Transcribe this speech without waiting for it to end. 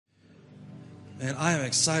And I am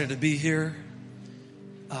excited to be here.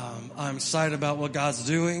 I'm excited about what God's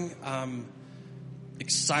doing. I'm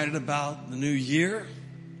excited about the new year.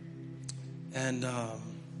 And the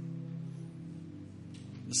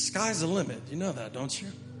sky's the limit. You know that, don't you?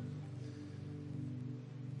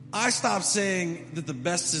 I stopped saying that the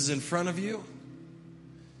best is in front of you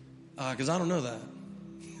because I don't know that.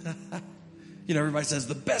 You know, everybody says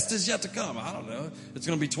the best is yet to come. I don't know. It's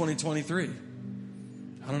going to be 2023.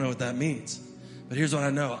 I don't know what that means. But here's what I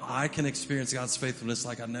know. I can experience God's faithfulness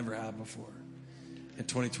like I never have before. In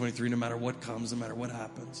 2023, no matter what comes, no matter what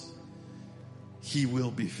happens, He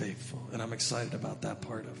will be faithful. And I'm excited about that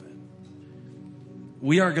part of it.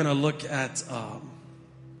 We are going to look at,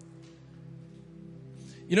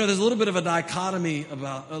 there's a little bit of a dichotomy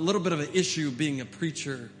about, a little bit of an issue being a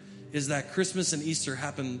preacher is that Christmas and Easter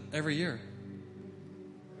happen every year.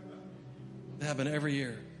 They happen every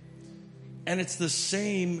year. And it's the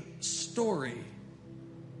same story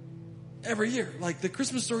every year. Like the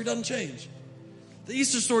Christmas story doesn't change. The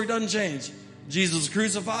Easter story doesn't change. Jesus was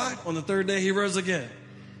crucified. On the third day, He rose again.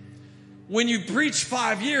 When you preach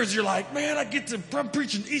 5 years, you're like, man, I'm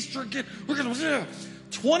preaching Easter again.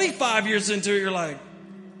 25 years into it, you're like,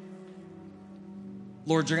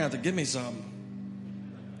 Lord, you're going to have to give me something.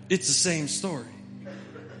 It's the same story.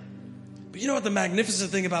 But you know what the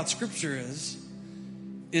magnificent thing about Scripture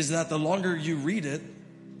is that the longer you read it,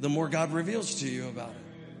 the more God reveals to you about it.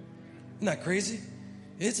 Isn't that crazy?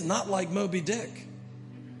 It's not like Moby Dick.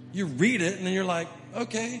 You read it and then you're like,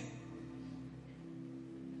 okay.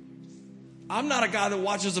 I'm not a guy that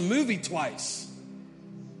watches a movie twice.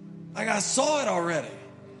 Like I saw it already.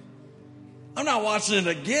 I'm not watching it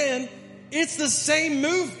again. It's the same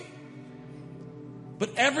movie.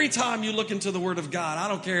 But every time you look into the Word of God, I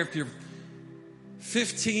don't care if you're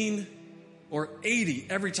 15 or 80,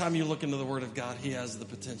 every time you look into the Word of God, He has the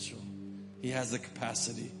potential. He has the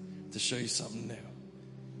capacity to show you something new.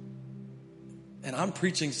 And I'm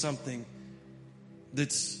preaching something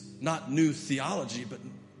that's not new theology, but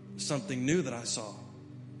something new that I saw.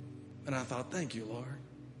 And I thought, thank you, Lord.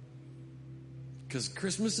 Because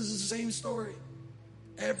Christmas is the same story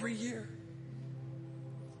every year.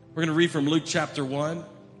 We're going to read from Luke chapter 1.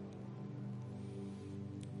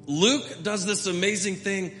 Luke does this amazing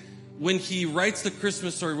thing when he writes the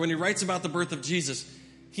Christmas story, when he writes about the birth of Jesus.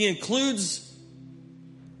 He includes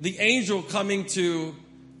the angel coming to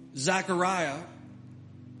Zechariah,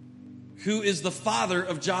 who is the father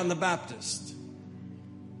of John the Baptist.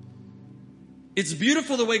 It's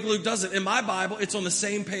beautiful the way Luke does it. In my Bible, it's on the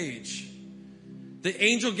same page. The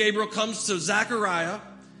angel Gabriel comes to Zechariah,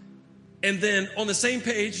 and then on the same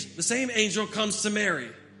page, the same angel comes to Mary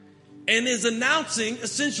and is announcing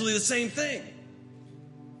essentially the same thing.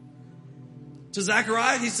 To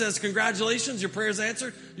Zechariah, he says, congratulations, your prayer's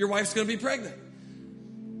answered. Your wife's going to be pregnant.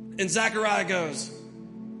 And Zechariah goes,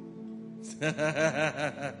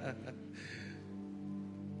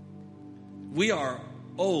 we are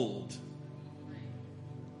old.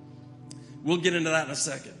 We'll get into that in a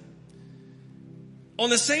second. On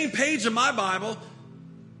the same page in my Bible,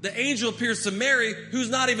 the angel appears to Mary, who's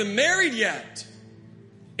not even married yet.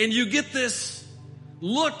 And you get this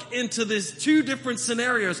look into these two different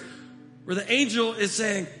scenarios where the angel is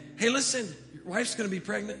saying, hey, listen, your wife's going to be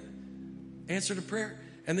pregnant. Answer to prayer.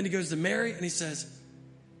 And then he goes to Mary and he says,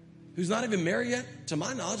 who's not even married yet, to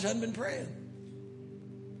my knowledge, hadn't been praying.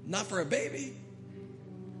 Not for a baby.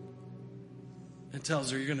 And tells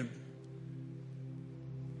her, you're going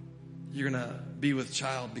to be with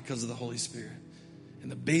child because of the Holy Spirit.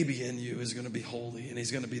 And the baby in you is going to be holy, and He's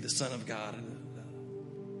going to be the Son of God.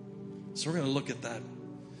 So we're going to look at that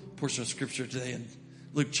portion of Scripture today in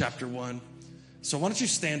Luke chapter 1. So why don't you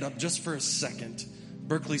stand up just for a second.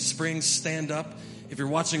 Berkeley Springs, stand up. If you're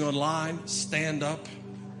watching online, stand up.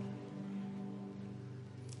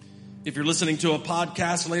 If you're listening to a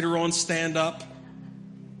podcast later on, stand up.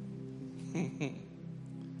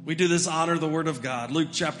 We do this honor the Word of God. Luke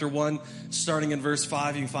chapter 1, starting in verse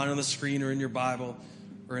 5. You can find it on the screen or in your Bible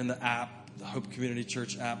or in the app, the Hope Community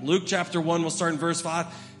Church app. Luke chapter 1, we'll start in verse 5.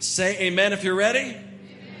 Say amen if you're ready. Amen.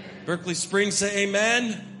 Berkeley Springs, say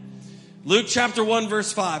amen. Luke chapter 1,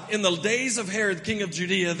 verse 5. In the days of Herod, king of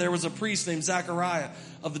Judea, there was a priest named Zechariah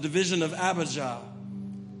of the division of Abijah.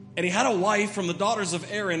 And he had a wife from the daughters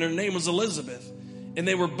of Aaron. Her name was Elizabeth. And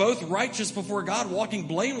they were both righteous before God, walking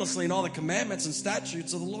blamelessly in all the commandments and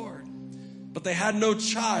statutes of the Lord. But they had no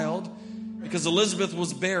child because Elizabeth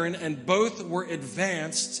was barren and both were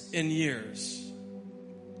advanced in years.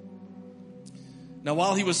 Now,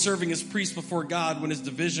 while he was serving as priest before God when his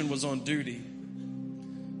division was on duty,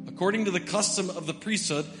 according to the custom of the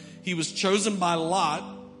priesthood, he was chosen by lot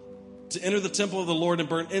to enter the temple of the Lord and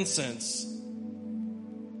burn incense.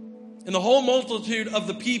 And the whole multitude of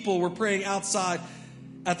the people were praying outside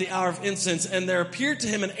at the hour of incense, and there appeared to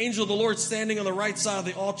him an angel of the Lord standing on the right side of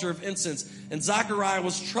the altar of incense. And Zechariah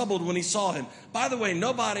was troubled when he saw him. By the way,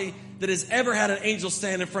 nobody that has ever had an angel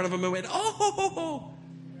stand in front of him and went, oh,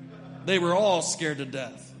 they were all scared to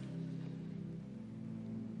death.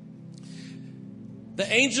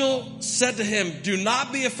 The angel said to him, do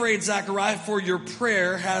not be afraid, Zechariah, for your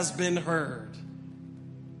prayer has been heard.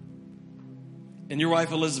 And your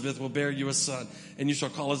wife Elizabeth will bear you a son, and you shall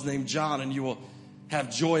call his name John, and you will have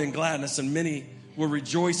joy and gladness, and many will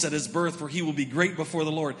rejoice at his birth, for he will be great before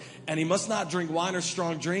the Lord. And he must not drink wine or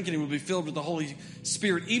strong drink, and he will be filled with the Holy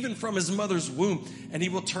Spirit, even from his mother's womb. And he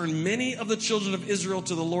will turn many of the children of Israel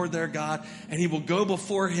to the Lord their God, and he will go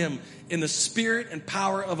before him in the spirit and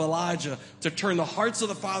power of Elijah, to turn the hearts of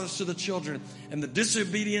the fathers to the children, and the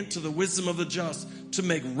disobedient to the wisdom of the just, to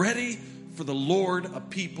make ready for the Lord a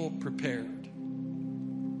people prepared.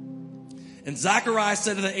 And Zechariah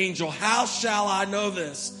said to the angel, how shall I know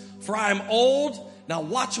this? For I am old. Now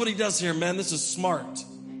watch what he does here, man. This is smart.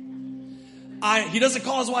 He doesn't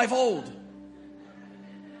call his wife old.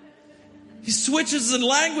 He switches in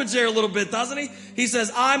language there a little bit, doesn't he? He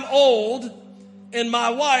says, I'm old and my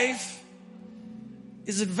wife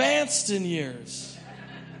is advanced in years.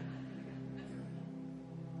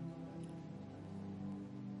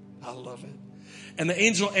 I love it. And the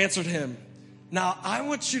angel answered him. Now, I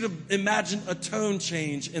want you to imagine a tone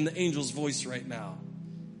change in the angel's voice right now.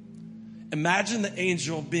 Imagine the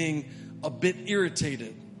angel being a bit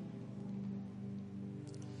irritated,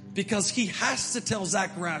 because he has to tell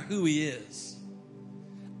Zechariah who he is.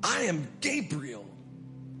 I am Gabriel.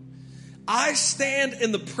 I stand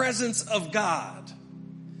in the presence of God,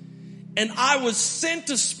 and I was sent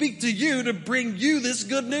to speak to you to bring you this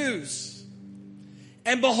good news.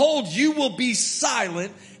 And behold, you will be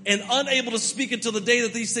silent and unable to speak until the day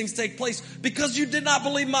that these things take place, because you did not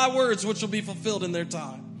believe my words, which will be fulfilled in their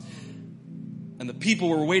time. And the people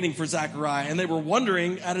were waiting for Zechariah, and they were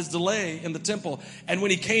wondering at his delay in the temple. And when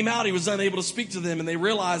he came out, he was unable to speak to them, and they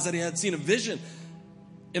realized that he had seen a vision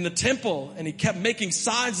in the temple, and he kept making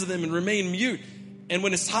signs to them and remained mute. And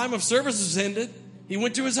when his time of service was ended, he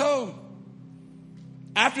went to his home.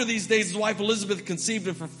 After these days, his wife Elizabeth conceived,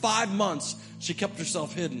 and for 5 months she kept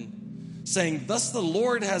herself hidden, saying, thus the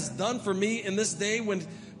Lord has done for me in this day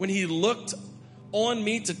when he looked on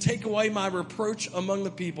me to take away my reproach among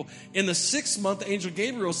the people. In the 6th month, the angel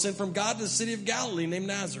Gabriel was sent from God to the city of Galilee named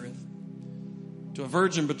Nazareth, to a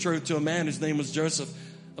virgin betrothed to a man whose name was Joseph,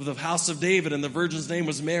 of the house of David, and the virgin's name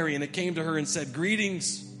was Mary. And it came to her and said,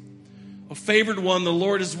 greetings, O favored one, the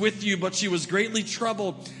Lord is with you. But she was greatly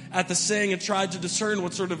troubled at the saying and tried to discern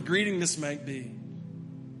what sort of greeting this might be.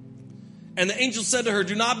 And the angel said to her,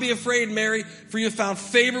 do not be afraid, Mary, for you have found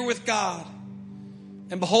favor with God.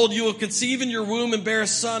 And behold, you will conceive in your womb and bear a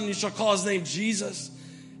son, and you shall call his name Jesus.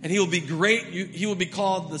 And he will be great. He will be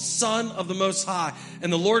called the Son of the Most High.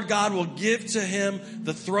 And the Lord God will give to him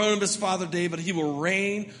the throne of his father David. He will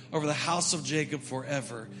reign over the house of Jacob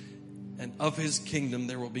forever. And of his kingdom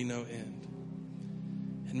there will be no end.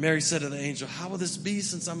 And Mary said to the angel, how will this be,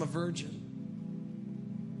 since I'm a virgin?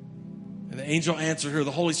 And the angel answered her, the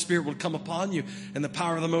Holy Spirit will come upon you, and the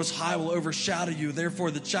power of the Most High will overshadow you. Therefore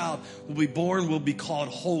the child will be born, will be called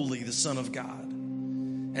Holy, the Son of God.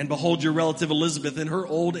 And behold, your relative Elizabeth in her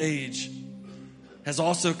old age has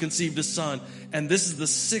also conceived a son. And this is the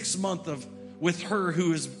 6th month with her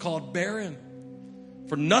who is called barren.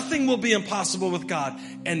 For nothing will be impossible with God.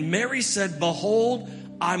 And Mary said, behold,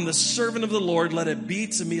 I'm the servant of the Lord. Let it be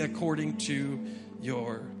to me according to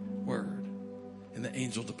your word. And the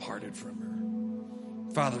angel departed from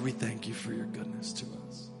her. Father, we thank you for your goodness to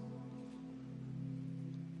us.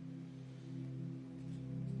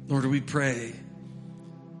 Lord, we pray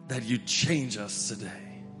that you change us today.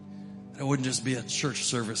 That it wouldn't just be a church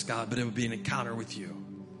service, God, but it would be an encounter with you.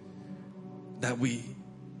 That we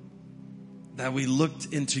looked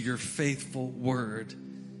into your faithful word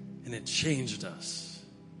and it changed us.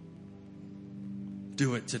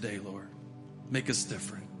 Do it today, Lord. Make us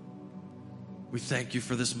different. We thank you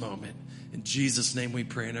for this moment. In Jesus' name we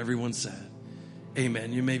pray. And everyone said,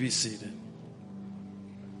 amen. You may be seated.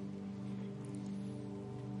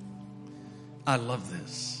 I love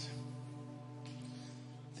this.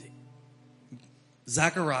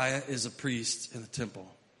 Zechariah is a priest in the temple.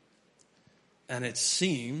 And it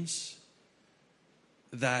seems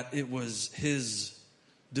that it was his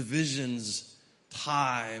division's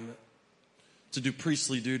time to do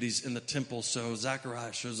priestly duties in the temple. So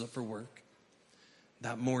Zechariah shows up for work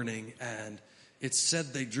that morning, and it said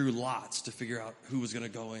they drew lots to figure out who was going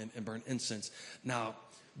to go in and burn incense. Now,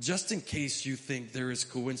 just in case you think there is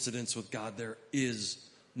coincidence with God, there is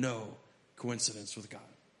no coincidence with God.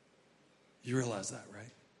 You realize that, right?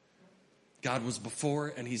 God was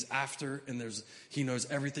before and he's after, and he knows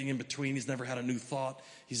everything in between. He's never had a new thought.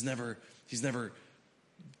 He's never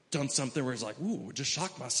done something where he's like, ooh, just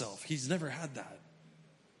shocked myself. He's never had that.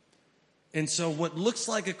 And so what looks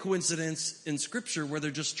like a coincidence in Scripture where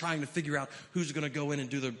they're just trying to figure out who's going to go in and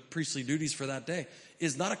do the priestly duties for that day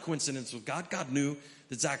is not a coincidence with God. God knew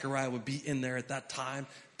that Zechariah would be in there at that time,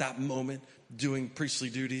 that moment, doing priestly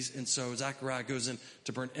duties. And so Zechariah goes in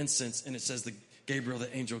to burn incense, and it says that Gabriel,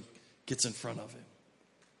 the angel, gets in front of him.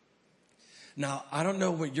 Now, I don't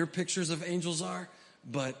know what your pictures of angels are,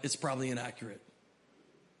 but it's probably inaccurate.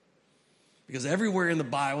 Because everywhere in the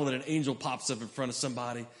Bible that an angel pops up in front of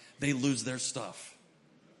somebody, they lose their stuff.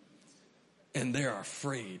 And they're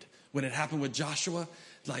afraid. When it happened with Joshua,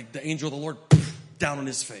 like the angel of the Lord, down on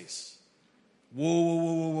his face. Whoa, whoa,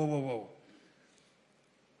 whoa, whoa, whoa, whoa, whoa.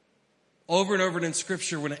 Over and over in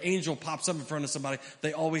Scripture, when an angel pops up in front of somebody,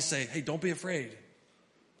 they always say, hey, don't be afraid.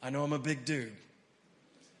 I know I'm a big dude.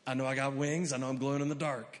 I know I got wings. I know I'm glowing in the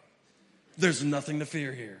dark. There's nothing to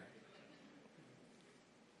fear here.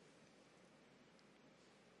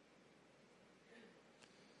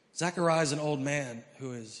 Zechariah is an old man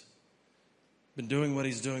who has been doing what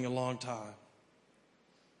he's doing a long time.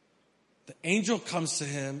 The angel comes to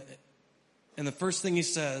him, and the first thing he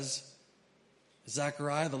says is,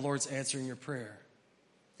 Zechariah, the Lord's answering your prayer.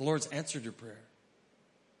 The Lord's answered your prayer.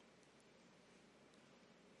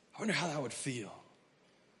 I wonder how that would feel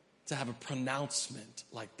to have a pronouncement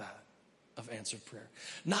like that of answered prayer.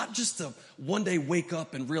 Not just to one day wake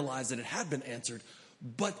up and realize that it had been answered,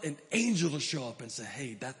 but an angel to show up and say,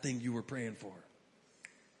 hey, that thing you were praying for,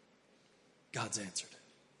 God's answered it.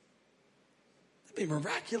 That'd be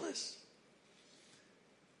miraculous.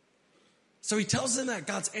 So he tells them that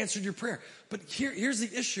God's answered your prayer. But here's the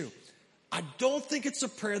issue. I don't think it's a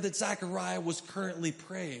prayer that Zechariah was currently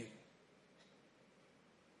praying.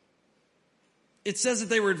 It says that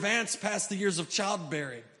they were advanced past the years of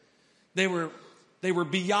childbearing. They were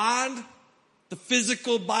beyond the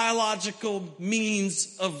physical, biological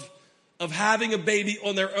means of having a baby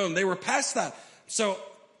on their own. They were past that. So,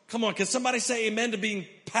 come on, can somebody say amen to being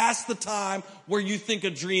past the time where you think a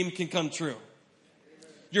dream can come true?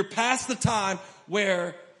 You're past the time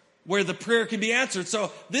where the prayer can be answered.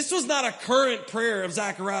 So, this was not a current prayer of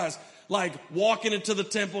Zechariah's, like walking into the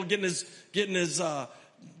temple, getting his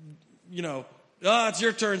it's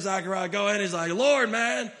your turn, Zechariah. Go ahead. He's like, Lord,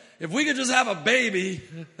 man, if we could just have a baby.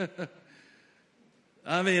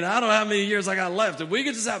 I mean, I don't know how many years I got left. If we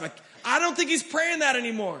could just I don't think he's praying that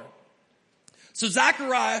anymore. So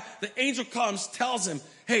Zechariah, the angel comes, tells him,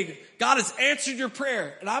 hey, God has answered your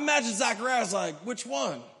prayer. And I imagine Zechariah's like, which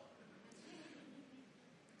one?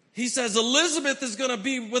 He says, Elizabeth is going to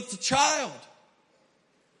be with the child.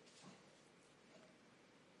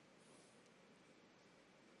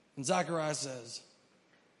 And Zechariah says,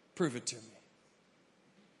 prove it to me.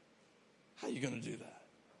 How are you going to do that?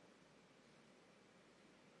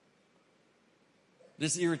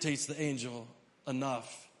 This irritates the angel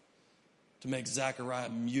enough to make Zechariah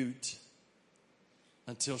mute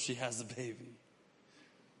until she has the baby.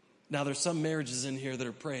 Now, there's some marriages in here that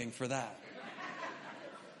are praying for that.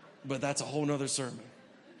 But that's a whole nother sermon.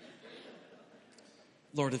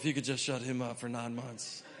 Lord, if you could just shut him up for 9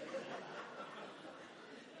 months.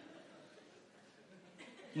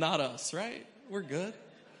 Not us, right? We're good.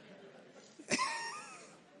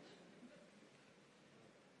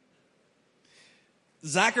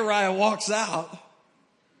 Zechariah walks out,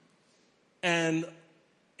 and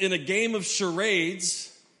in a game of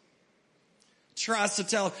charades, tries to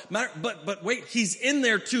tell, but wait, he's in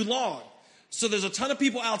there too long. So there's a ton of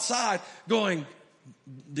people outside going,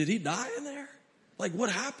 did he die in there? Like, what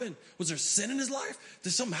happened? Was there sin in his life? Did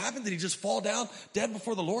something happen? Did he just fall down dead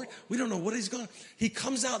before the Lord? We don't know what he's going to. He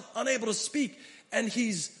comes out unable to speak, and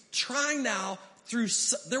he's trying now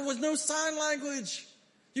there was no sign language.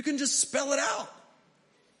 You can just spell it out.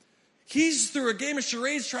 He's through a game of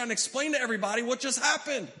charades trying to explain to everybody what just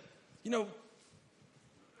happened. You know,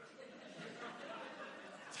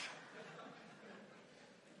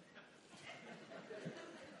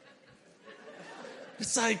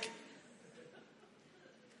 it's like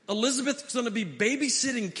Elizabeth's going to be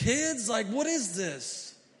babysitting kids. Like, what is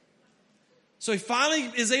this? So he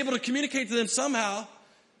finally is able to communicate to them somehow.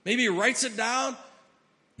 Maybe he writes it down.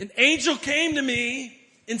 An angel came to me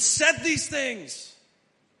and said these things.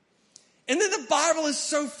 And then the Bible is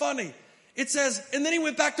so funny. It says, and then he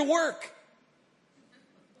went back to work.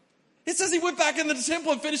 It says he went back into the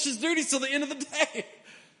temple and finished his duties till the end of the day.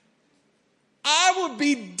 I would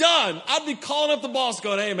be done. I'd be calling up the boss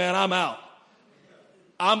going, hey man, I'm out.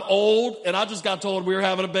 I'm old and I just got told we were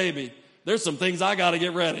having a baby. There's some things I got to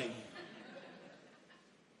get ready.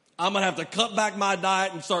 I'm going to have to cut back my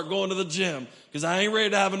diet and start going to the gym because I ain't ready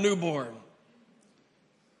to have a newborn.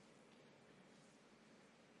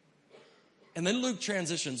 And then Luke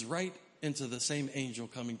transitions right into the same angel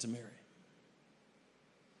coming to Mary.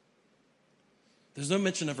 There's no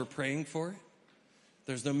mention of her praying for it.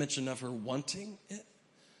 There's no mention of her wanting it.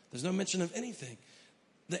 There's no mention of anything.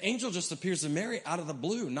 The angel just appears to Mary out of the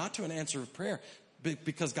blue, not to an answer of prayer,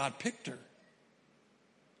 because God picked her.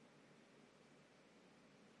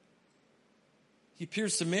 He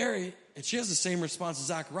appears to Mary, and she has the same response as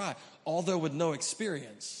Zechariah, although with no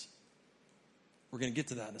experience. We're going to get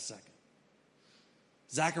to that in a second.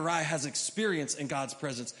 Zechariah has experience in God's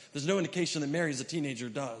presence. There's no indication that Mary as a teenager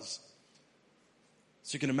does.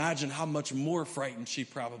 So you can imagine how much more frightened she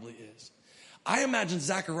probably is. I imagine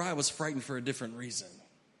Zechariah was frightened for a different reason.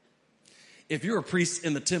 If you're a priest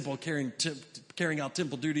in the temple carrying out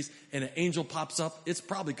temple duties and an angel pops up, it's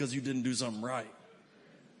probably because you didn't do something right.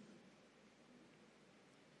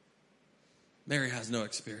 Mary has no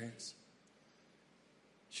experience.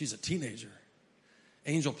 She's a teenager.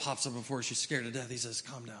 Angel pops up before her. She's scared to death. He says,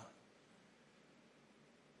 calm down.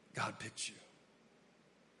 God picked you.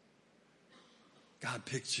 God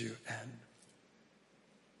picked you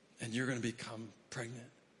and you're going to become pregnant.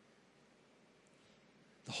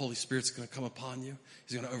 The Holy Spirit's going to come upon you.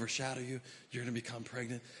 He's going to overshadow you. You're going to become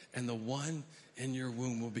pregnant. And the one in your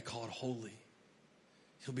womb will be called holy.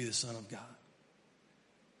 He'll be the Son of God.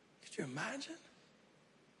 Could you imagine?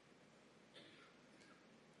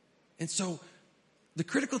 And so the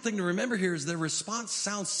critical thing to remember here is their response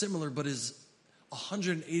sounds similar, but is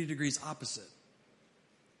 180 degrees opposite.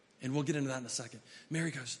 And we'll get into that in a second.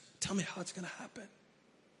 Mary goes, tell me how it's going to happen.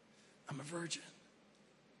 I'm a virgin.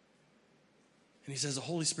 And he says, the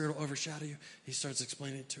Holy Spirit will overshadow you. He starts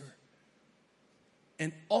explaining it to her.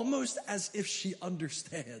 And almost as if she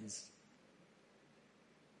understands,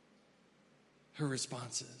 her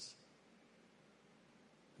response is,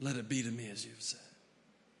 let it be to me as you've said.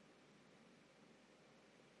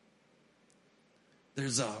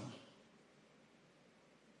 There's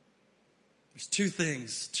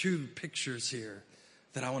two pictures here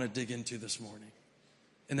that I want to dig into this morning.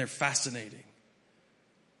 And they're fascinating.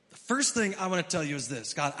 The first thing I want to tell you is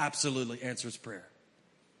this. God absolutely answers prayer.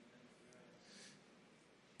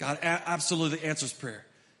 God absolutely answers prayer.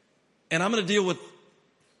 And I'm going to deal with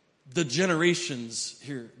the generations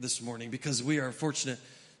here this morning because we are fortunate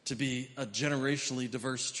to be a generationally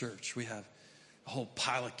diverse church. We have a whole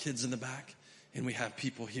pile of kids in the back, and we have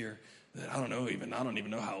people here that I don't even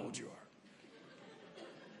know how old you are.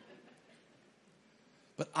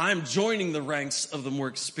 But I'm joining the ranks of the more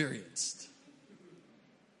experienced,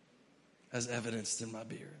 as evidenced in my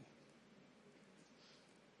beard.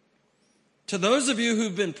 To those of you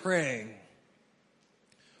who've been praying,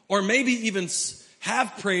 or maybe even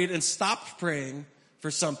have prayed and stopped praying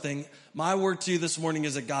for something, my word to you this morning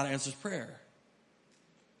is that God answers prayer.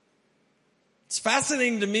 It's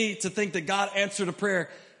fascinating to me to think that God answered a prayer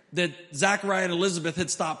that Zechariah and Elizabeth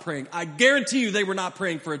had stopped praying. I guarantee you they were not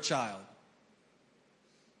praying for a child.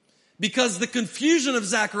 Because the confusion of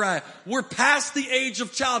Zechariah, we're past the age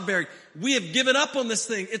of childbearing. We have given up on this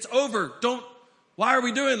thing. It's over. Why are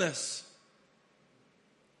we doing this?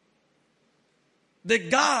 That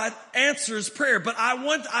God answers prayer. But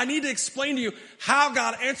I need to explain to you how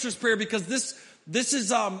God answers prayer because this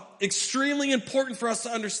is extremely important for us to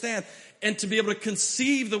understand and to be able to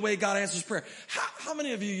conceive the way God answers prayer. How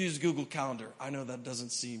many of you use Google Calendar? I know that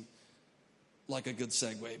doesn't seem like a good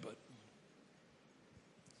segue, but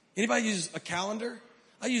anybody use a calendar?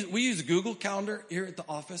 We use Google Calendar here at the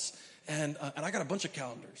office, and I got a bunch of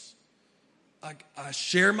calendars. I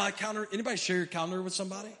share my calendar. Anybody share your calendar with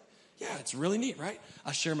somebody? Yeah, it's really neat, right?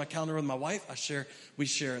 I share my calendar with my wife. We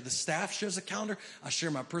share, the staff shares a calendar. I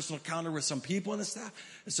share my personal calendar with some people in the staff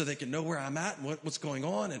so they can know where I'm at and what's going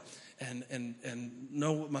on and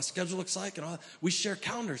know what my schedule looks like and all that. We share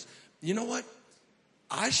calendars. You know what?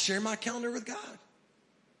 I share my calendar with God.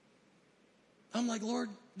 I'm like, Lord,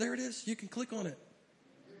 there it is. You can click on it.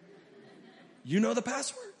 You know the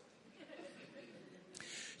password.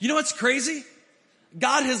 You know what's crazy?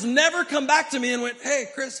 God has never come back to me and went, hey,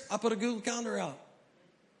 Chris, I put a Google Calendar out.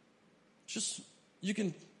 This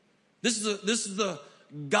is the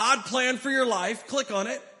God plan for your life. Click on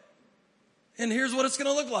it. And here's what it's going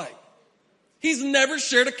to look like. He's never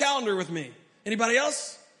shared a calendar with me. Anybody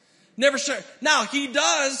else? Never shared. Now, he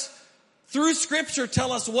does through Scripture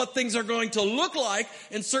tell us what things are going to look like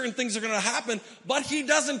and certain things are going to happen, but he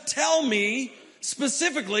doesn't tell me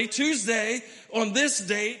specifically, Tuesday on this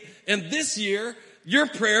date and this year, your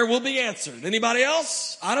prayer will be answered. Anybody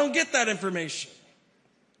else? I don't get that information.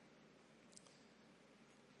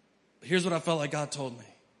 Here's what I felt like God told me.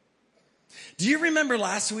 Do you remember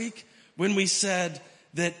last week when we said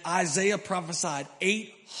that Isaiah prophesied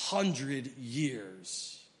 800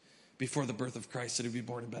 years before the birth of Christ that he'd be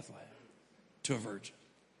born in Bethlehem to a virgin?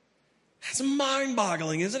 That's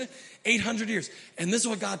mind-boggling, isn't it? 800 years. And this is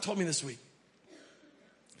what God told me this week.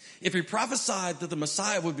 If he prophesied that the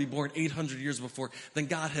Messiah would be born 800 years before, then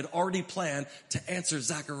God had already planned to answer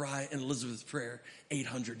Zechariah and Elizabeth's prayer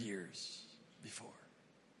 800 years before.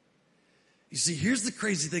 You see, here's the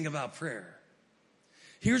crazy thing about prayer.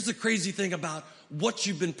 Here's the crazy thing about what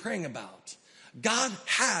you've been praying about. God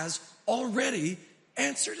has already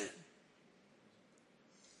answered it.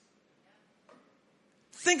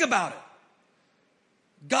 Think about it.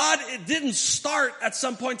 God, it didn't start at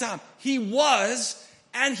some point in time. He was,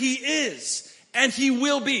 and he is, and he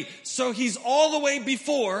will be. So he's all the way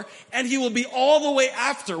before, and he will be all the way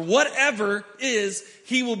after. Whatever is,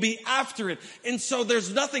 he will be after it. And so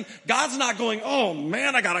there's nothing, God's not going, oh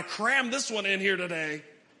man, I gotta cram this one in here today.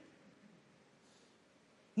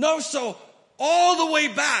 No, so all the way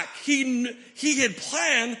back, he had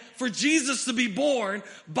planned for Jesus to be born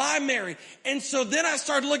by Mary. And so then I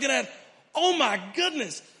started looking at, oh my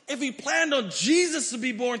goodness, if he planned on Jesus to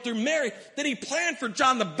be born through Mary, then he planned for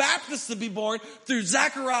John the Baptist to be born through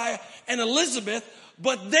Zechariah and Elizabeth,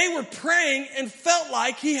 but they were praying and felt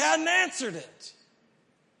like he hadn't answered it.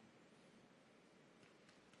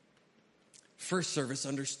 First service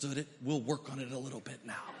understood it. We'll work on it a little bit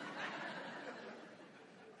now.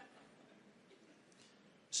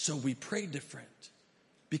 So we pray different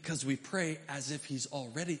because we pray as if he's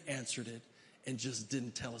already answered it and just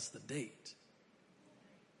didn't tell us the date.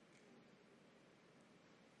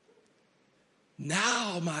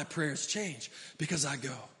 Now my prayers change because I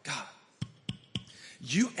go, God,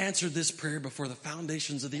 you answered this prayer before the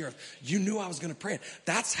foundations of the earth. You knew I was going to pray it.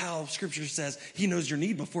 That's how Scripture says he knows your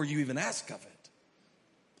need before you even ask of it.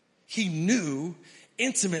 He knew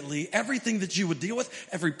intimately everything that you would deal with,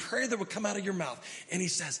 every prayer that would come out of your mouth. And he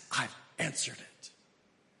says, I've answered it.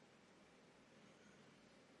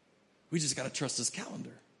 We just got to trust his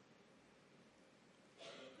calendar.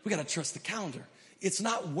 We got to trust the calendar. It's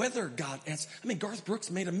not whether God answers. I mean, Garth Brooks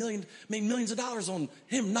made millions of dollars on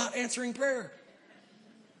him not answering prayer.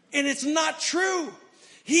 And it's not true.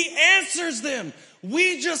 He answers them.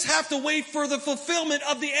 We just have to wait for the fulfillment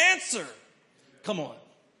of the answer. Come on.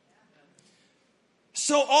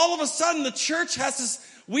 So all of a sudden the church has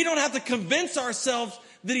to, we don't have to convince ourselves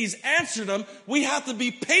that he's answered them. We have to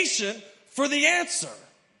be patient for the answer.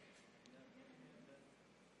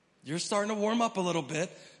 You're starting to warm up a little bit.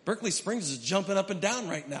 Berkeley Springs is jumping up and down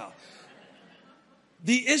right now.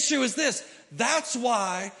 The issue is this. That's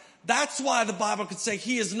why the Bible could say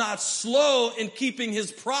he is not slow in keeping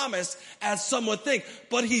his promise as some would think,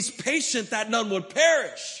 but he's patient that none would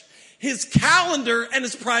perish. His calendar and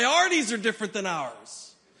his priorities are different than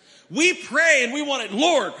ours. We pray and we want it,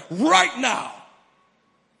 Lord, right now.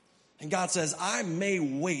 And God says, I may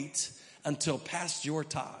wait until past your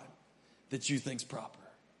time that you think's proper.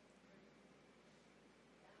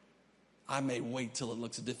 I may wait till it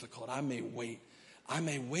looks difficult. I may wait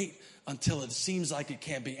until it seems like it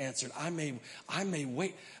can't be answered. I may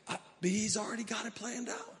wait. But he's already got it planned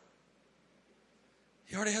out.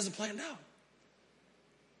 He already has it planned out.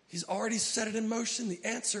 He's already set it in motion. The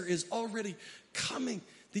answer is already coming.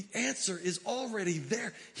 The answer is already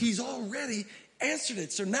there. He's already answered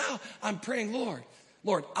it. So now I'm praying, Lord,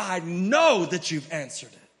 I know that you've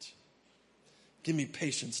answered it. Give me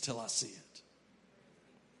patience till I see it.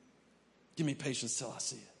 Give me patience till I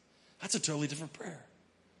see it. That's a totally different prayer.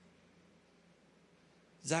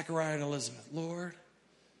 Zechariah and Elizabeth, Lord,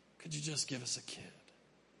 could you just give us a kid?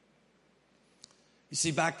 You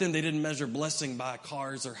see, back then they didn't measure blessing by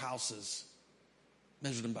cars or houses.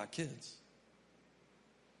 Measured them by kids.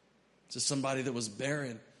 To somebody that was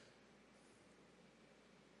barren.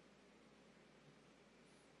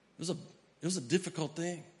 It was a difficult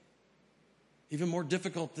thing. Even more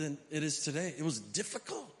difficult than it is today. It was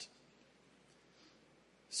difficult.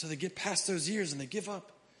 So they get past those years and they give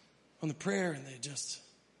up on the prayer and it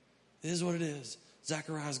is what it is.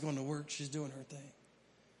 Zechariah's going to work. She's doing her thing.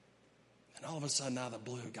 And all of a sudden, out of the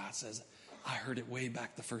blue, God says, I heard it way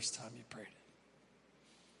back the first time you prayed it.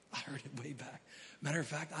 I heard it way back. Matter of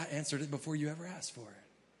fact, I answered it before you ever asked for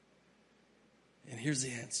it. And here's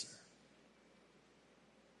the answer.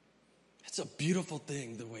 It's a beautiful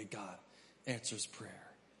thing, the way God answers prayer.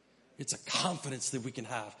 It's a confidence that we can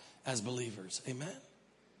have as believers. Amen?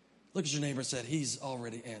 Look at your neighbor and say, he's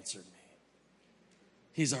already answered me.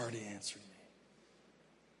 He's already answered me.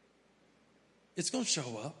 It's going to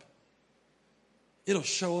show up. It'll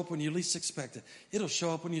show up when you least expect it. It'll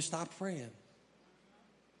show up when you stop praying.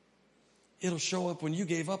 It'll show up when you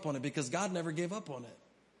gave up on it, because God never gave up on it.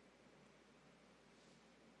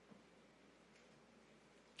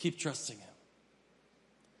 Keep trusting him.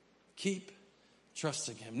 Keep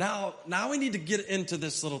trusting him. Now we need to get into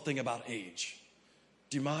this little thing about age.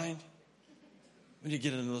 Do you mind? We need to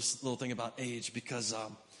get into this little thing about age, because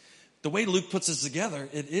the way Luke puts this together,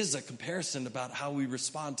 it is a comparison about how we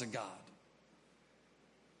respond to God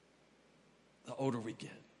the older we get.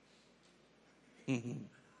 Mm-hmm.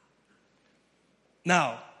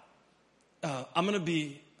 Now, I'm going to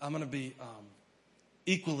be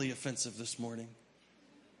equally offensive this morning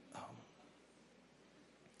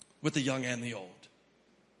with the young and the old.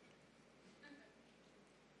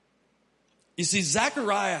 You see,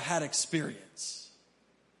 Zechariah had experience,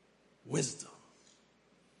 wisdom.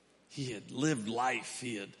 He had lived life.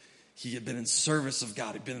 He had been in service of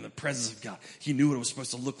God. He'd been in the presence of God. He knew what it was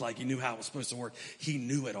supposed to look like. He knew how it was supposed to work. He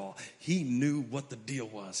knew it all. He knew what the deal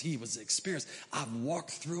was. He was experienced. I've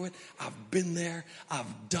walked through it. I've been there.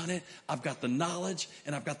 I've done it. I've got the knowledge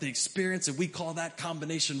and I've got the experience, and we call that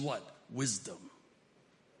combination what? Wisdom.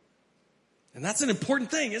 And that's an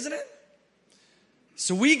important thing, isn't it?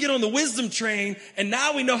 So we get on the wisdom train, and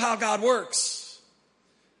now we know how God works.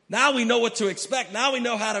 Now we know what to expect. Now we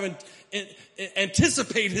know how to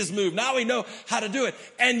anticipate his move. Now we know how to do it.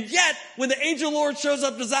 And yet, when the angel of the Lord shows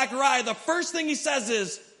up to Zechariah, the first thing he says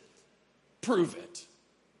is, prove it.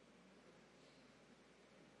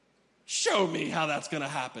 Show me how that's going to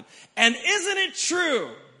happen. And isn't it true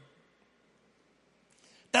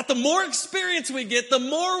that the more experience we get, the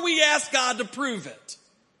more we ask God to prove it?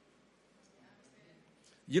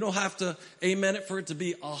 You don't have to amen it for it to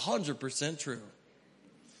be 100% true.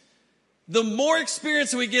 The more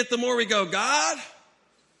experience we get, the more we go, God,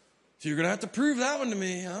 you're going to have to prove that one to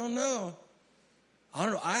me. I don't know.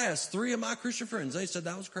 I asked 3 of my Christian friends. They said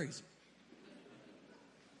that was crazy.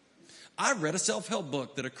 I read a self-help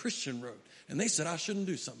book that a Christian wrote, and they said I shouldn't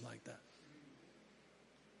do something like that.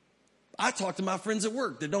 I talked to my friends at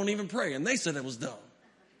work that don't even pray, and they said it was dumb.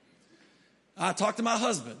 I talked to my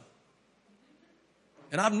husband,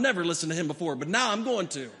 and I've never listened to him before, but now I'm going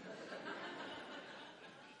to.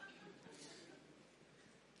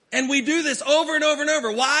 And we do this over and over and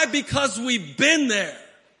over. Why? Because we've been there.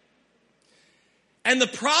 And the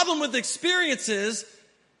problem with experience is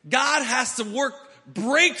God has to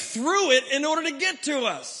break through it in order to get to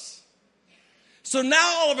us. So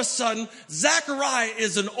now all of a sudden, Zechariah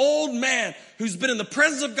is an old man who's been in the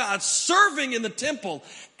presence of God, serving in the temple.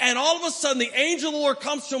 And all of a sudden, the angel of the Lord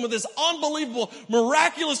comes to him with this unbelievable,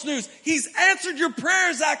 miraculous news. He's answered your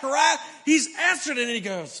prayer, Zechariah. He's answered it. And he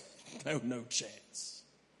goes, no chance.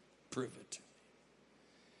 Prove it to me.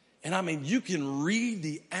 And I mean, you can read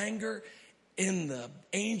the anger in the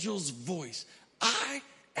angel's voice. I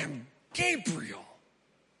am Gabriel.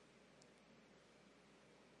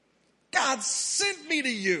 God sent me to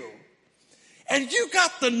you. And you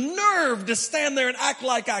got the nerve to stand there and act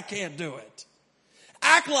like I can't do it.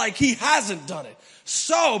 Act like he hasn't done it.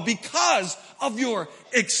 So, because of your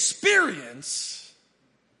experience,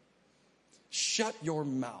 shut your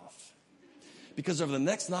mouth. Because over the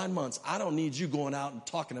next 9 months, I don't need you going out and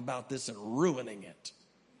talking about this and ruining it.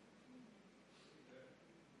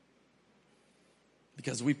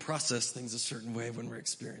 Because we process things a certain way when we're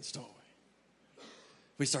experienced, don't we?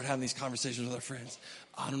 We start having these conversations with our friends.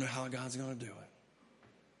 I don't know how God's going to do it.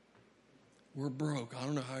 We're broke. I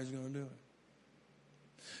don't know how he's going to do it.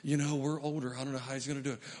 You know, we're older. I don't know how he's going to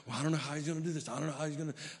do it. Well, I don't know how he's going to do this. I don't know how he's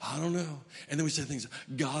going to, I don't know. And then we say things,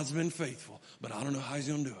 God's been faithful, but I don't know how he's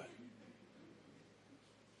going to do it.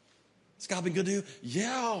 Has God been good to you?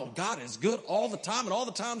 Yeah, God is good all the time, and all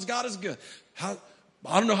the times God is good. I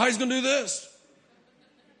don't know how he's going to do this.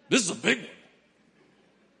 This is a big one.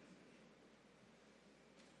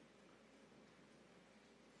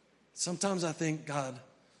 Sometimes I think God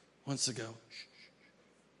wants to go,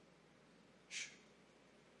 shh.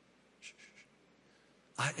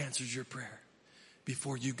 I answered your prayer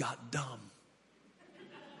before you got dumb.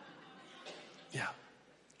 Yeah.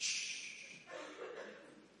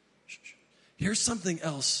 Here's something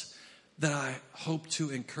else that I hope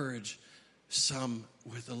to encourage some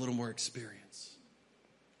with a little more experience.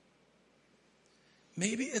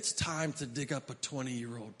 Maybe it's time to dig up a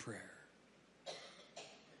 20-year-old prayer.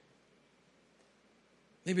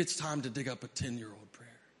 Maybe it's time to dig up a 10-year-old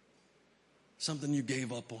prayer. Something you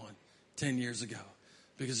gave up on 10 years ago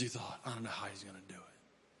because you thought, I don't know how he's going to do it.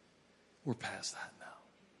 We're past that now.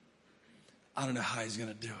 I don't know how he's going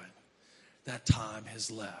to do it. That time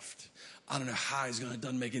has left. I don't know how he's going to, it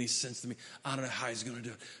doesn't make any sense to me. I don't know how he's going to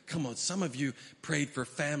do it. Come on, some of you prayed for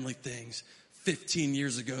family things 15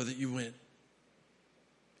 years ago that you went,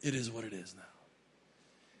 it is what it is now.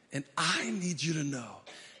 And I need you to know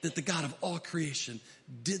that the God of all creation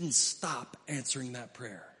didn't stop answering that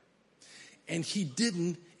prayer. And he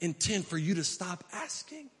didn't intend for you to stop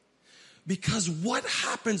asking. Because what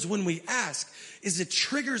happens when we ask is it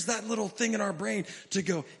triggers that little thing in our brain to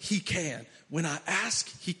go, he can. When I ask,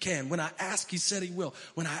 he can. When I ask, he said he will.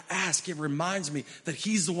 When I ask, it reminds me that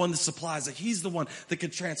he's the one that supplies, that he's the one that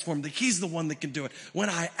can transform, that he's the one that can do it. When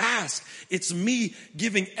I ask, it's me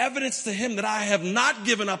giving evidence to him that I have not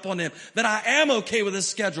given up on him, that I am okay with his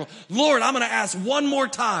schedule. Lord, I'm going to ask one more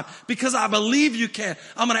time because I believe you can.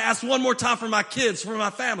 I'm going to ask one more time for my kids, for my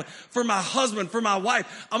family, for my husband, for my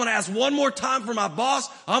wife. I'm going to ask one more time for my boss.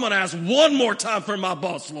 I'm going to ask one more time for my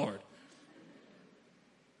boss, Lord.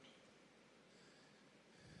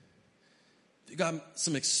 You got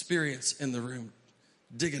some experience in the room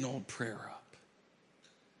digging old prayer up.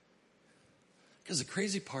 Because the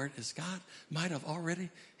crazy part is God might have already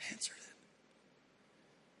answered it.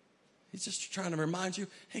 He's just trying to remind you,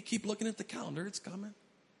 hey, keep looking at the calendar. It's coming.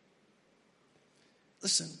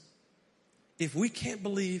 Listen, if we can't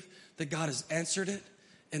believe that God has answered it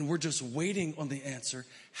and we're just waiting on the answer,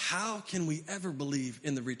 how can we ever believe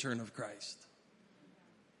in the return of Christ?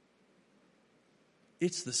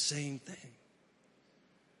 It's the same thing.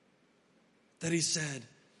 That he said,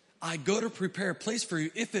 I go to prepare a place for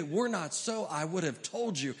you. If it were not so, I would have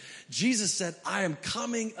told you. Jesus said, I am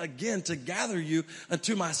coming again to gather you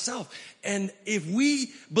unto myself. And if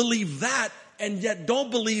we believe that and yet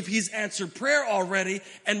don't believe he's answered prayer already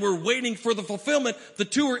and we're waiting for the fulfillment, the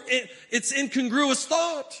two are, it's incongruous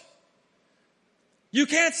thought. You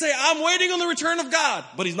can't say, I'm waiting on the return of God,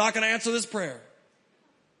 but he's not going to answer this prayer.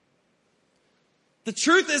 The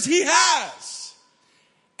truth is he has.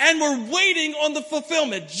 And we're waiting on the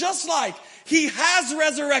fulfillment, just like he has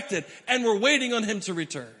resurrected and we're waiting on him to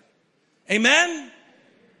return. Amen?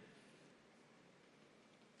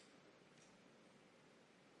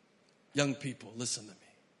 Young people, listen to me.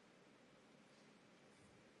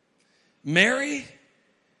 Mary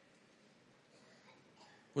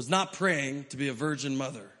was not praying to be a virgin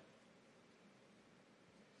mother.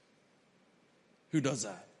 Who does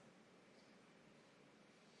that?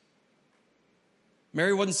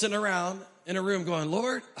 Mary wasn't sitting around in a room going,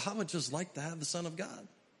 Lord, I would just like to have the Son of God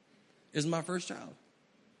as my first child.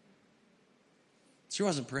 She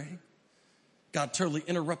wasn't praying. God totally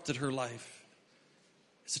interrupted her life.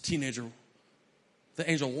 As a teenager, the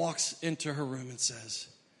angel walks into her room and says,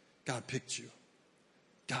 God picked you.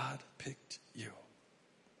 God picked you.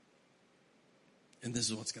 And this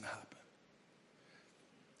is what's going to happen.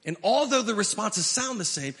 And although the responses sound the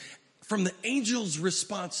same, from the angel's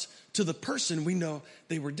response to the person, we know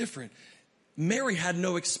they were different. Mary had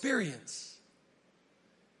no experience.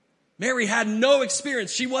 Mary had no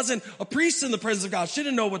experience. She wasn't a priest in the presence of God. She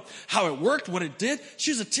didn't know how it worked, what it did.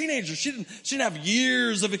 She was a teenager. She didn't have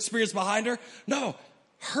years of experience behind her. No,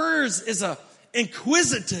 hers is a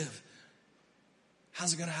inquisitive.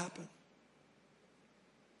 How's it going to happen?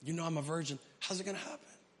 You know I'm a virgin. How's it going to happen?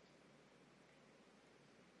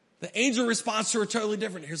 The angel responds to her totally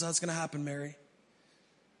different. Here's how it's going to happen, Mary.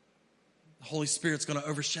 The Holy Spirit's going to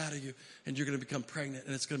overshadow you and you're going to become pregnant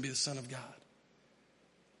and it's going to be the Son of God.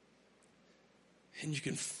 And you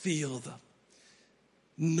can feel the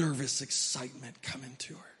nervous excitement coming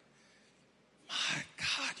to her. My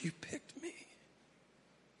God, you picked me.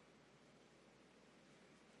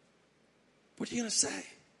 What are you going to say?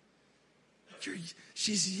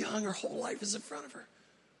 She's young. Her whole life is in front of her.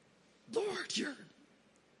 Lord,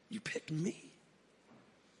 you picked me.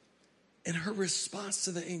 And her response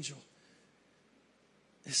to the angel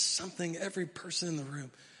is something every person in the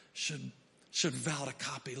room should vow to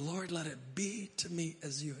copy. Lord, let it be to me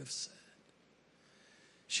as you have said.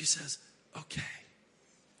 She says, okay,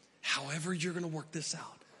 however you're going to work this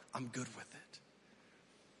out, I'm good with it.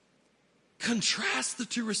 Contrast the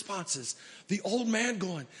two responses. The old man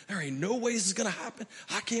going, there ain't no way this is going to happen.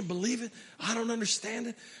 I can't believe it. I don't understand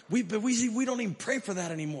it. We don't even pray for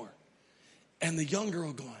that anymore. And the young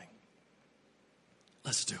girl going,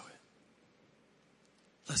 let's do it.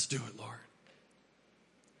 Let's do it, Lord.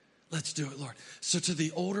 Let's do it, Lord. So to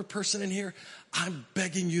the older person in here, I'm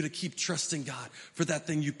begging you to keep trusting God for that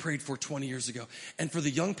thing you prayed for 20 years ago. And for the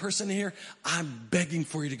young person in here, I'm begging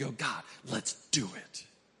for you to go, God, let's do it.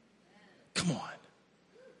 Come on.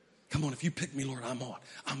 Come on, if you pick me, Lord, I'm on.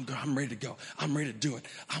 I'm ready to go. I'm ready to do it.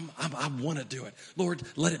 I want to do it. Lord,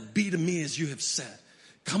 let it be to me as you have said.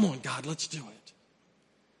 Come on, God, let's do it.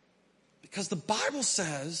 Because the Bible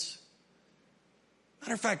says,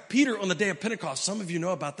 matter of fact, Peter on the day of Pentecost, some of you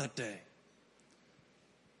know about that day.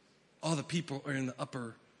 All the people are in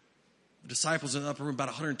the disciples in the upper room, about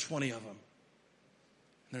 120 of them. And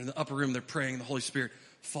they're in the upper room, they're praying, the Holy Spirit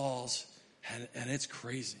falls, and it's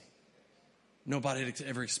crazy. Nobody had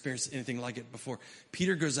ever experienced anything like it before.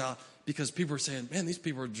 Peter goes out because people are saying, man, these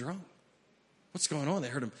people are drunk. What's going on? They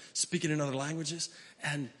heard him speaking in other languages.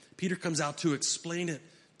 And Peter comes out to explain it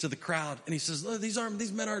to the crowd. And he says, look,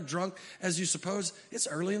 these men aren't drunk as you suppose. It's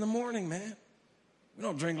early in the morning, man. We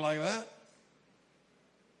don't drink like that.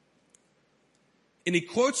 And he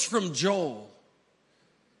quotes from Joel.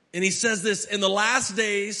 And he says this, in the last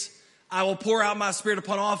days, I will pour out my spirit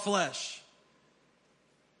upon all flesh.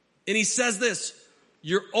 And he says this,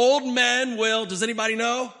 your old men will, does anybody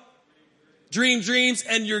know? Dream dreams,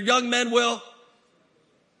 and your young men will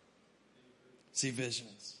see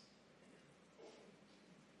visions.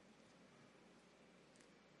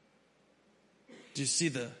 Do you see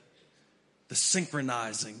the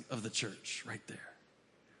synchronizing of the church right there?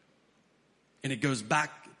 And it goes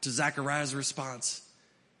back to Zechariah's response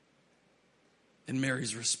and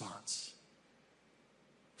Mary's response.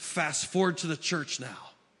 Fast forward to the church now.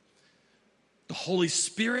 The Holy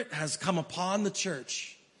Spirit has come upon the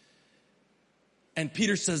church. And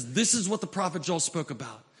Peter says, this is what the prophet Joel spoke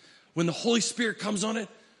about. When the Holy Spirit comes on it,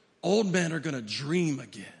 old men are going to dream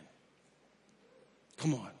again.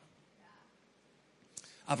 Come on.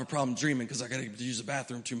 I have a problem dreaming because I got to use the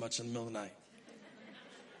bathroom too much in the middle of the night.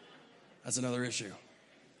 That's another issue.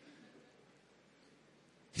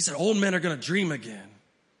 He said, old men are going to dream again.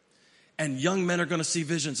 And young men are going to see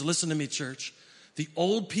visions. Listen to me, church. The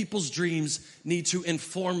old people's dreams need to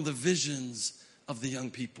inform the visions of the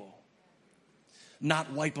young people,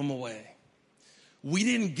 not wipe them away. We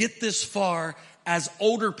didn't get this far as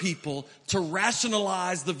older people to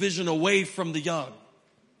rationalize the vision away from the young.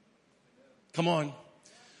 Come on.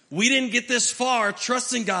 We didn't get this far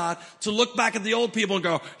trusting God to look back at the old people and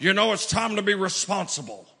go, you know, it's time to be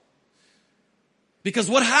responsible. Because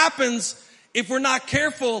what happens if we're not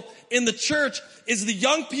careful in the church is the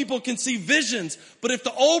young people can see visions. But if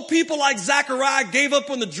the old people like Zechariah gave up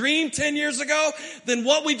on the dream 10 years ago, then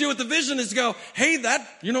what we do with the vision is go, hey, that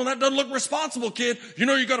doesn't look responsible, kid. You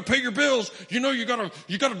know, you got to pay your bills. You know, you got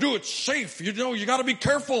to do it safe. You know, you got to be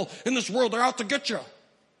careful in this world. They're out to get you.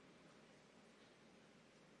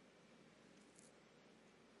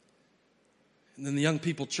 And then the young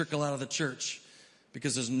people trickle out of the church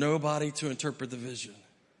because there's nobody to interpret the vision.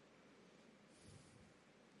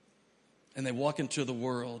 And they walk into the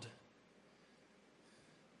world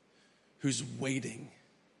who's waiting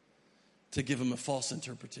to give them a false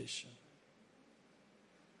interpretation.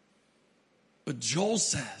 But Joel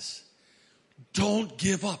says, don't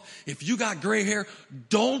give up. If you got gray hair,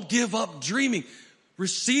 don't give up dreaming.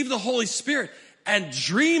 Receive the Holy Spirit and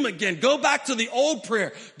dream again. Go back to the old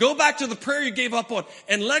prayer. Go back to the prayer you gave up on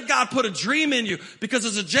and let God put a dream in you, because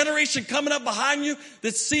there's a generation coming up behind you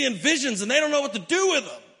that's seeing visions and they don't know what to do with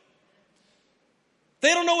them. They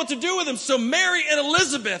don't know what to do with them. So Mary and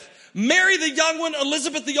Elizabeth, Mary the young one,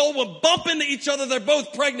 Elizabeth the old one, bump into each other. They're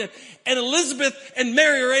both pregnant. And Elizabeth and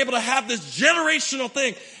Mary are able to have this generational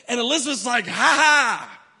thing. And Elizabeth's like, ha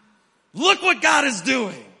ha, look what God is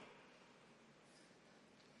doing.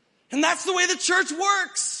 And that's the way the church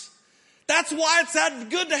works. That's why it's that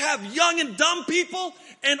good to have young and dumb people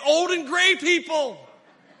and old and gray people.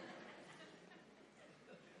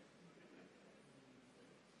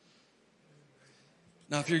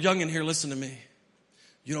 Now, if you're young in here, listen to me.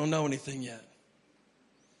 You don't know anything yet.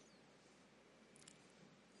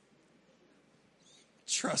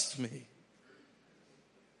 Trust me.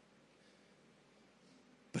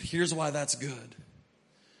 But here's why that's good.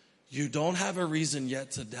 You don't have a reason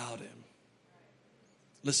yet to doubt him.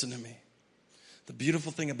 Listen to me. The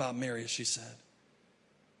beautiful thing about Mary is she said,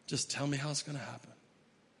 just tell me how it's going to happen.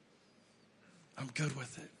 I'm good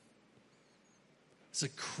with it. It's the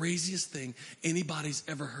craziest thing anybody's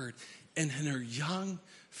ever heard. And in her young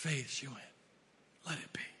faith, she went, let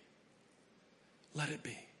it be. Let it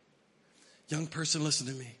be. Young person, listen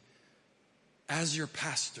to me. As your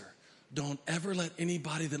pastor, don't ever let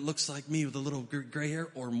anybody that looks like me with a little gray hair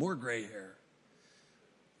or more gray hair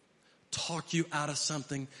talk you out of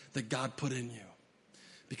something that God put in you,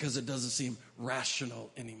 because it doesn't seem rational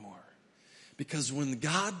anymore. Because when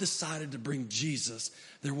God decided to bring Jesus,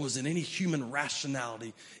 there wasn't any human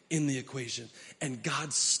rationality in the equation. And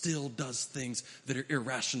God still does things that are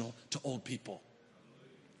irrational to old people.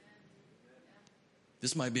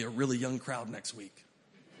 This might be a really young crowd next week.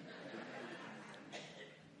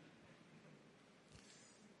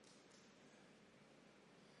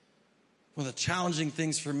 One of the challenging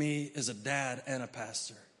things for me as a dad and a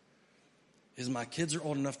pastor is my kids are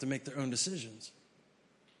old enough to make their own decisions.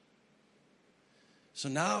 So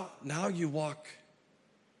now you walk.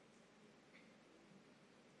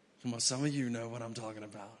 Come on, some of you know what I'm talking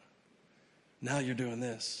about. Now you're doing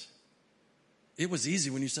this. It was easy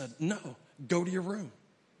when you said, no, go to your room.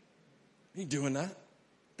 You ain't doing that.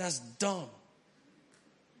 That's dumb.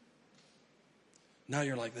 Now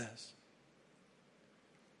you're like this.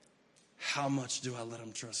 How much do I let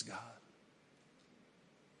them trust God?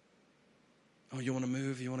 Oh, you want to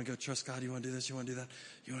move? You want to go trust God? You want to do this? You want to do that?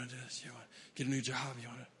 You want to do this? You want to get a new job? You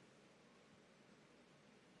want to...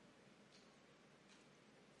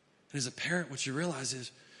 And as a parent, what you realize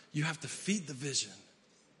is you have to feed the vision.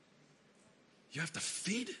 You have to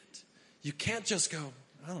feed it. You can't just go,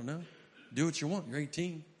 I don't know, do what you want. You're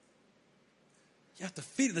 18. You have to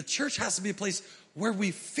feed it. The church has to be a place where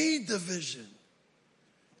we feed the vision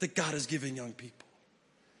that God is giving young people.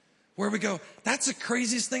 Where we go, that's the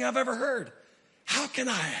craziest thing I've ever heard. How can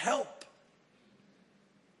I help?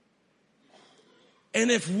 And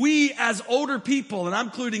if we as older people, and I'm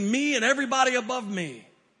including me and everybody above me,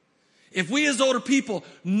 if we as older people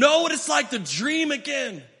know what it's like to dream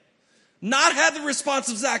again, not have the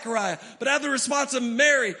response of Zechariah, but have the response of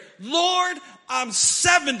Mary, Lord, I'm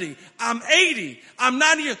 70, I'm 80, I'm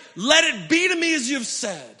 90 years. Let it be to me as you've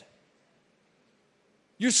said.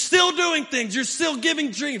 You're still doing things. You're still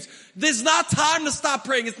giving dreams. There's not time to stop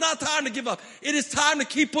praying. It's not time to give up. It is time to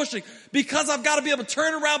keep pushing because I've got to be able to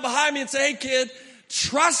turn around behind me and say, hey, kid,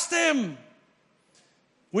 trust him.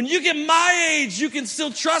 When you get my age, you can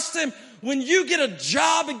still trust him. When you get a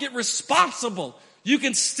job and get responsible, you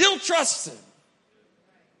can still trust him.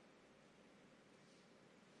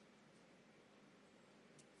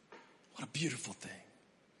 What a beautiful thing.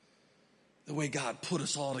 The way God put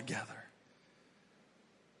us all together.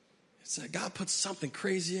 It's like God put something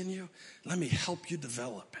crazy in you. Let me help you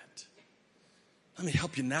develop it. Let me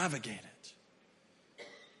help you navigate it.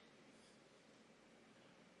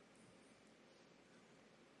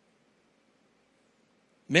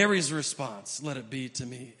 Mary's response, let it be to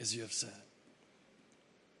me as you have said.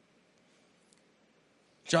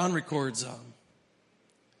 John records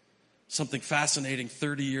something fascinating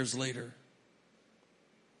 30 years later.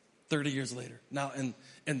 30 years later. Now,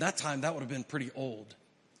 in that time, that would have been pretty old,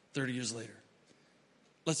 30 years later.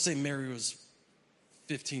 Let's say Mary was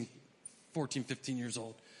 14, 15 years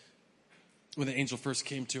old when the angel first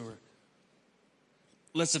came to her.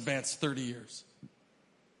 Let's advance 30 years.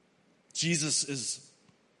 Jesus is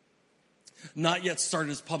not yet started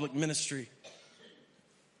his public ministry.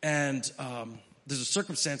 And there's a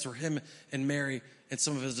circumstance where him and Mary and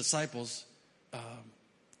some of his disciples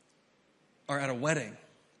are at a wedding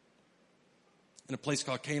in a place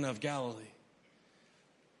called Cana of Galilee.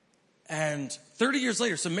 And 30 years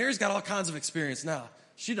later, so Mary's got all kinds of experience now.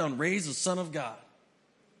 She done raised the Son of God.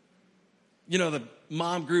 You know, the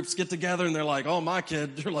mom groups get together and they're like, oh, my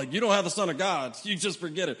kid. They're like, you don't have the Son of God. You just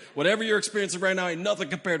forget it. Whatever you're experiencing right now ain't nothing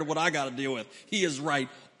compared to what I got to deal with. He is right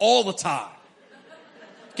all the time.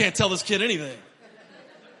 Can't tell this kid anything.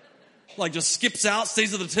 Like just skips out,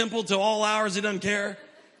 stays at the temple till all hours. He doesn't care.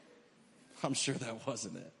 I'm sure that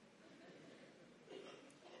wasn't it.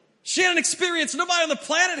 She had an experience nobody on the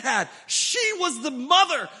planet had. She was the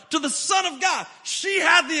mother to the Son of God. She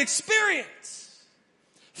had the experience.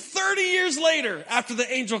 30 years later, after the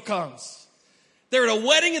angel comes, they're at a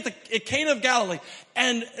wedding at Cana of Galilee.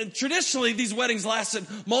 And traditionally, these weddings lasted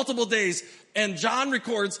multiple days. And John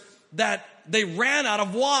records that they ran out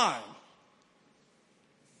of wine.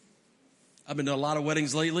 I've been to a lot of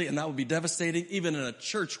weddings lately, and that would be devastating, even in a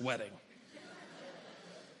church wedding.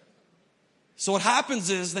 So what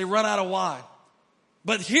happens is they run out of wine.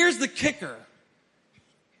 But here's the kicker.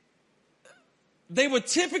 They would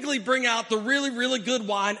typically bring out the really, really good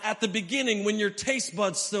wine at the beginning when your taste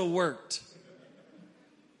buds still worked.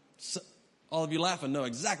 So, all of you laughing know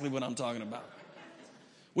exactly what I'm talking about.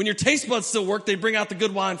 When your taste buds still work, they bring out the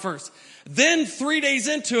good wine first. Then 3 days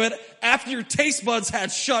into it, after your taste buds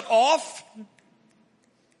had shut off,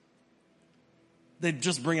 they'd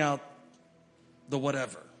just bring out the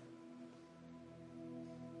whatever.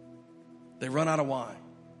 They run out of wine.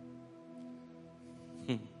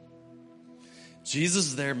 Jesus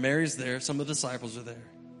is there, Mary's there, some of the disciples are there.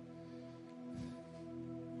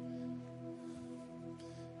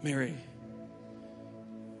 Mary.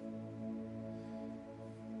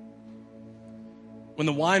 When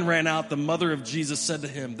the wine ran out, the mother of Jesus said to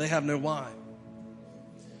him, they have no wine.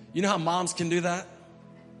 You know how moms can do that?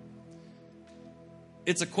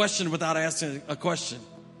 It's a question without asking a question.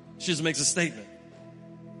 She just makes a statement.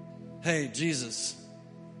 Hey, Jesus,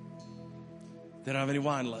 they don't have any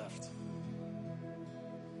wine left.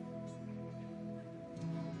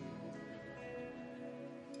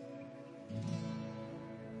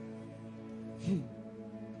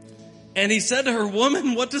 And he said to her,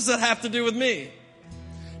 woman, what does that have to do with me?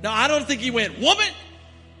 Now, I don't think he went, woman.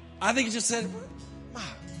 I think he just said,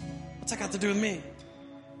 what's that got to do with me?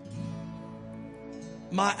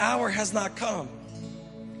 My hour has not come.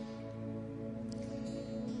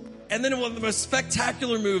 And then one of the most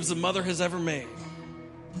spectacular moves a mother has ever made.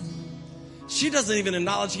 She doesn't even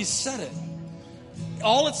acknowledge he said it.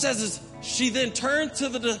 All it says is she then turned to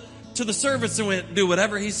the servants and went, do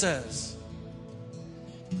whatever he says.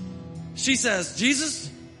 She says,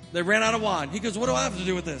 Jesus, they ran out of wine. He goes, what do I have to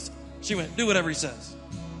do with this? She went, do whatever he says.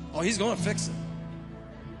 Oh, he's going to fix it.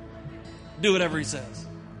 Do whatever he says.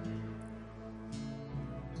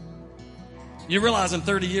 You realize in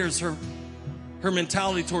 30 years, her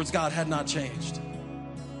mentality towards God had not changed.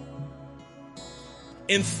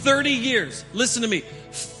 In 30 years, listen to me,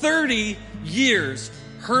 30 years,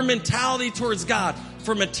 her mentality towards God,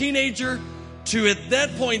 from a teenager to at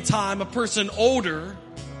that point in time, a person older,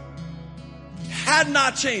 had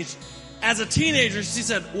not changed. As a teenager, she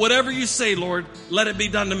said, whatever you say, Lord, let it be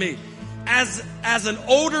done to me. As an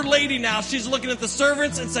older lady now, she's looking at the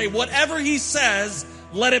servants and say, whatever he says,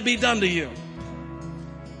 let it be done to you.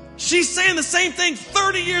 She's saying the same thing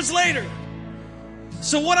 30 years later.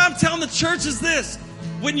 So what I'm telling the church is this.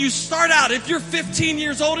 When you start out, if you're 15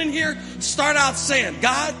 years old in here, start out saying,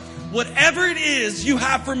 God, whatever it is you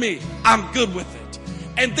have for me, I'm good with it.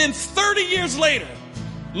 And then 30 years later,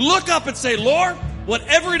 look up and say, Lord,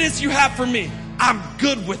 whatever it is you have for me, I'm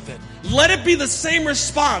good with it. Let it be the same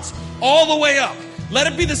response all the way up. Let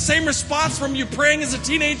it be the same response from you praying as a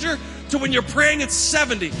teenager to when you're praying at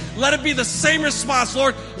 70. Let it be the same response.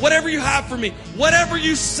 Lord, whatever you have for me, whatever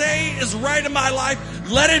you say is right in my life,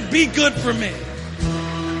 let it be good for me.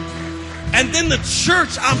 And then the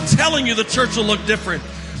church, I'm telling you, the church will look different.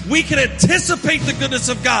 We can anticipate the goodness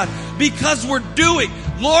of God because we're doing,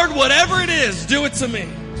 Lord, whatever it is, do it to me.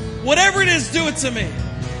 Whatever it is, do it to me.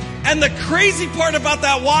 And the crazy part about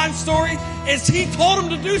that wine story is he told him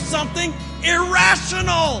to do something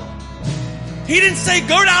irrational. He didn't say,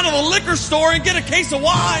 go down to the liquor store and get a case of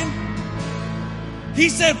wine. He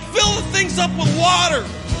said, fill the things up with water.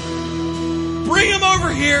 Bring them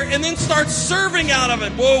over here and then start serving out of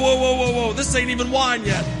it. Whoa, whoa, whoa, whoa, whoa. This ain't even wine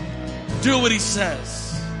yet. Do what he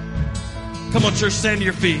says. Come on, church, stand to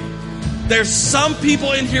your feet. There's some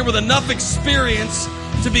people in here with enough experience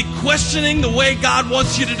to be questioning the way God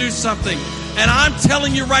wants you to do something. And I'm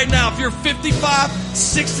telling you right now, if you're 55,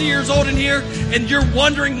 60 years old in here and you're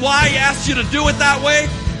wondering why He asked you to do it that way,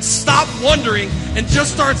 stop wondering and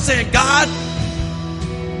just start saying, God,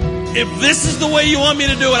 if this is the way you want me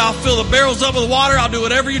to do it, I'll fill the barrels up with water. I'll do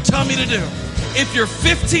whatever you tell me to do. If you're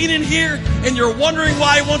 15 in here and you're wondering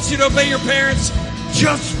why He wants you to obey your parents,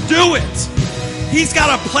 just do it. He's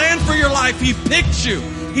got a plan for your life. He picked you.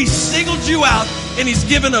 He singled you out, and He's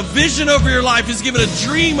given a vision over your life. He's given a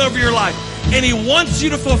dream over your life, and He wants you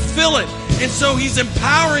to fulfill it. And so He's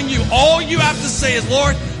empowering you. All you have to say is,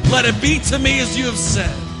 Lord, let it be to me as you have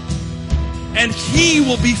said. And He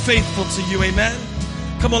will be faithful to you. Amen.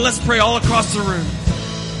 Come on, let's pray all across the room.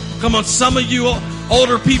 Come on, some of you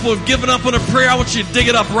older people have given up on a prayer. I want you to dig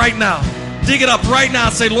it up right now. Dig it up right now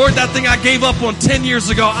and say, Lord, that thing I gave up on 10 years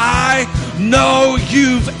ago, I know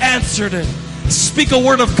You've answered it. Speak a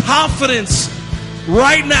word of confidence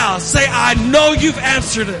right now. Say, I know You've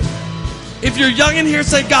answered it. If you're young in here,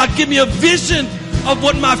 say, God, give me a vision of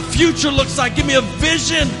what my future looks like. Give me a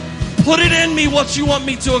vision. Put it in me what You want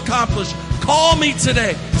me to accomplish. Call me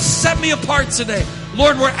today. Set me apart today.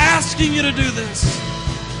 Lord, we're asking You to do this.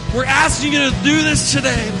 We're asking You to do this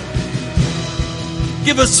today.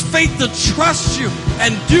 Give us faith to trust You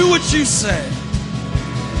and do what You say.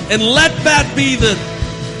 And let that be the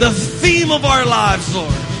theme of our lives,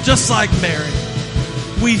 Lord, just like Mary.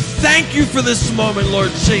 We thank You for this moment, Lord.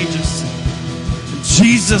 Change us. In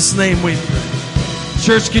Jesus' name we pray.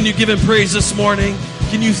 Church, can you give Him praise this morning?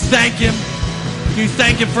 Can you thank Him? Can you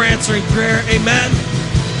thank Him for answering prayer? Amen.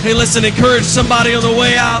 Hey, listen, encourage somebody on the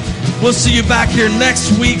way out. We'll see you back here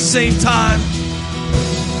next week, same time.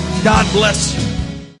 God bless you.